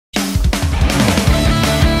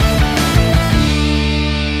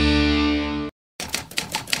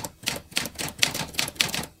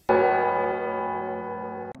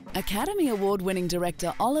Academy Award-winning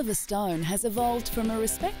director Oliver Stone has evolved from a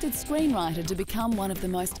respected screenwriter to become one of the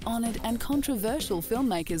most honoured and controversial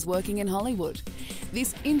filmmakers working in Hollywood.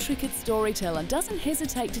 This intricate storyteller doesn't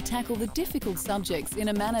hesitate to tackle the difficult subjects in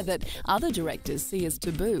a manner that other directors see as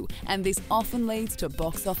taboo, and this often leads to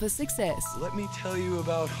box office success. Let me tell you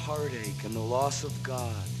about heartache and the loss of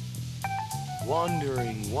God.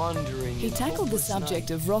 Wandering. He tackled the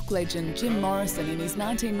subject of rock legend Jim Morrison in his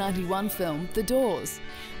 1991 film, The Doors.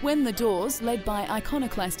 When The Doors, led by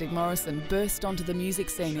iconoclastic Morrison, burst onto the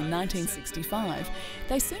music scene in 1965,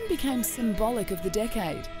 they soon became symbolic of the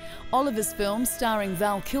decade. Oliver's film, starring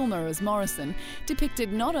Val Kilmer as Morrison,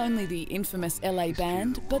 depicted not only the infamous LA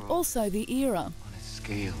band, but also the era. On its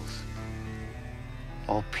scales,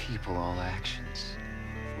 all people, all actions,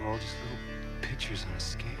 we're all just little pictures on a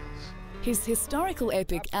scale. His historical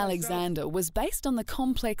epic Alexander was based on the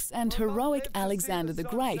complex and heroic Alexander the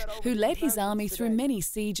Great, who led his army through many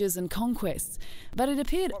sieges and conquests. But it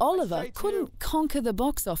appeared Oliver couldn't conquer the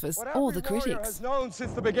box office or the critics. Has known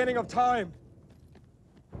since the beginning of time.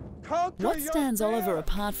 What stands Oliver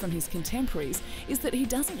apart from his contemporaries is that he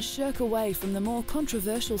doesn't shirk away from the more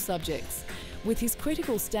controversial subjects. With his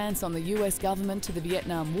critical stance on the US government to the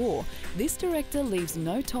Vietnam War, this director leaves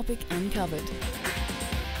no topic uncovered.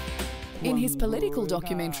 In his political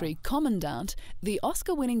documentary, Commandant, the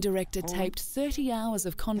Oscar-winning director taped 30 hours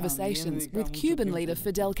of conversations with Cuban leader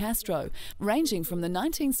Fidel Castro, ranging from the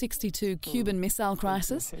 1962 Cuban Missile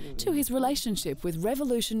Crisis to his relationship with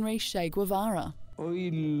revolutionary Che Guevara.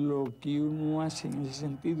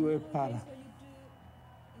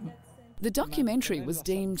 The documentary was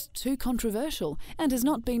deemed too controversial and has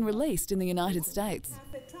not been released in the United States.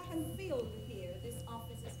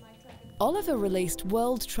 Oliver released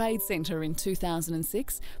World Trade Center in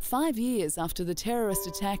 2006, 5 years after the terrorist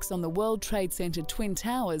attacks on the World Trade Center Twin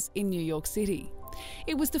Towers in New York City.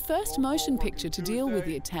 It was the first motion picture to deal with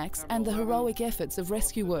the attacks and the heroic efforts of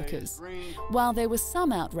rescue workers. While there was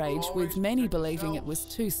some outrage, with many believing it was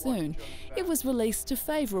too soon, it was released to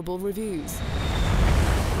favourable reviews.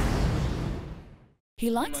 He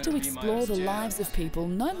likes to explore the lives of people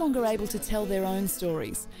no longer able to tell their own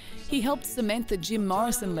stories. He helped cement the Jim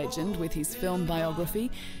Morrison legend with his film biography,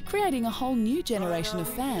 creating a whole new generation of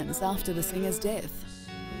fans after the singer's death.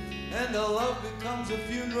 And the love becomes a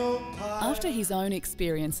funeral pie. After his own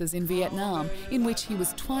experiences in Vietnam, in which he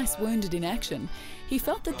was twice wounded in action, he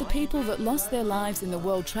felt that the people that lost their lives in the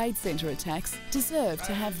World Trade Center attacks deserved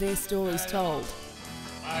to have their stories told.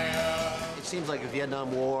 It seems like the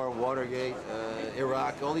Vietnam War, Watergate,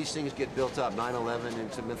 Iraq, all these things get built up, 9/11,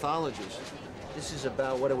 into mythologies. This is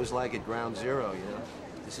about what it was like at ground zero, you know?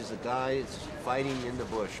 This is a guy fighting in the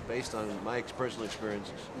bush, based on my personal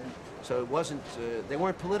experiences. So it wasn't, they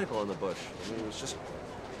weren't political in the bush. I mean, it was just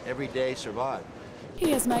everyday survive.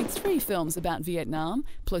 He has made 3 films about Vietnam: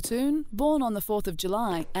 Platoon, Born on the 4th of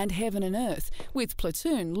July, and Heaven and Earth, with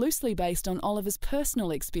Platoon loosely based on Oliver's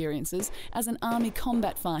personal experiences as an army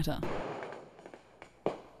combat fighter.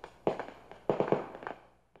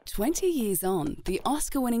 20 years on, the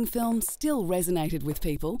Oscar-winning film still resonated with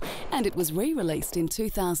people, and it was re-released in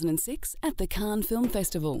 2006 at the Cannes Film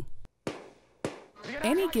Festival.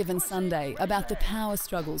 Any Given Sunday, about the power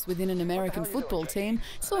struggles within an American football team,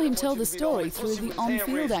 saw him tell the story through the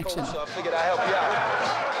on-field action.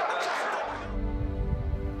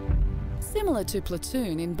 Similar to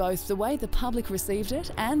Platoon in both the way the public received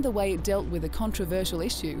it and the way it dealt with a controversial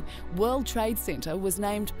issue, World Trade Center was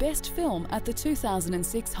named Best Film at the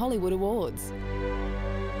 2006 Hollywood Awards.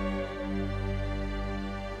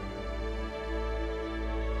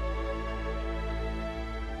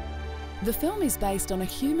 The film is based on a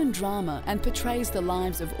human drama and portrays the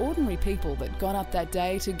lives of ordinary people that got up that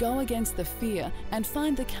day to go against the fear and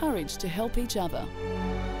find the courage to help each other.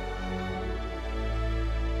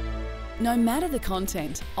 No matter the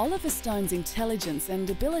content, Oliver Stone's intelligence and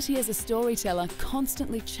ability as a storyteller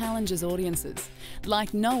constantly challenges audiences.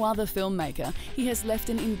 Like no other filmmaker, he has left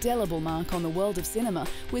an indelible mark on the world of cinema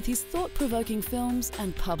with his thought-provoking films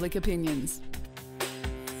and public opinions.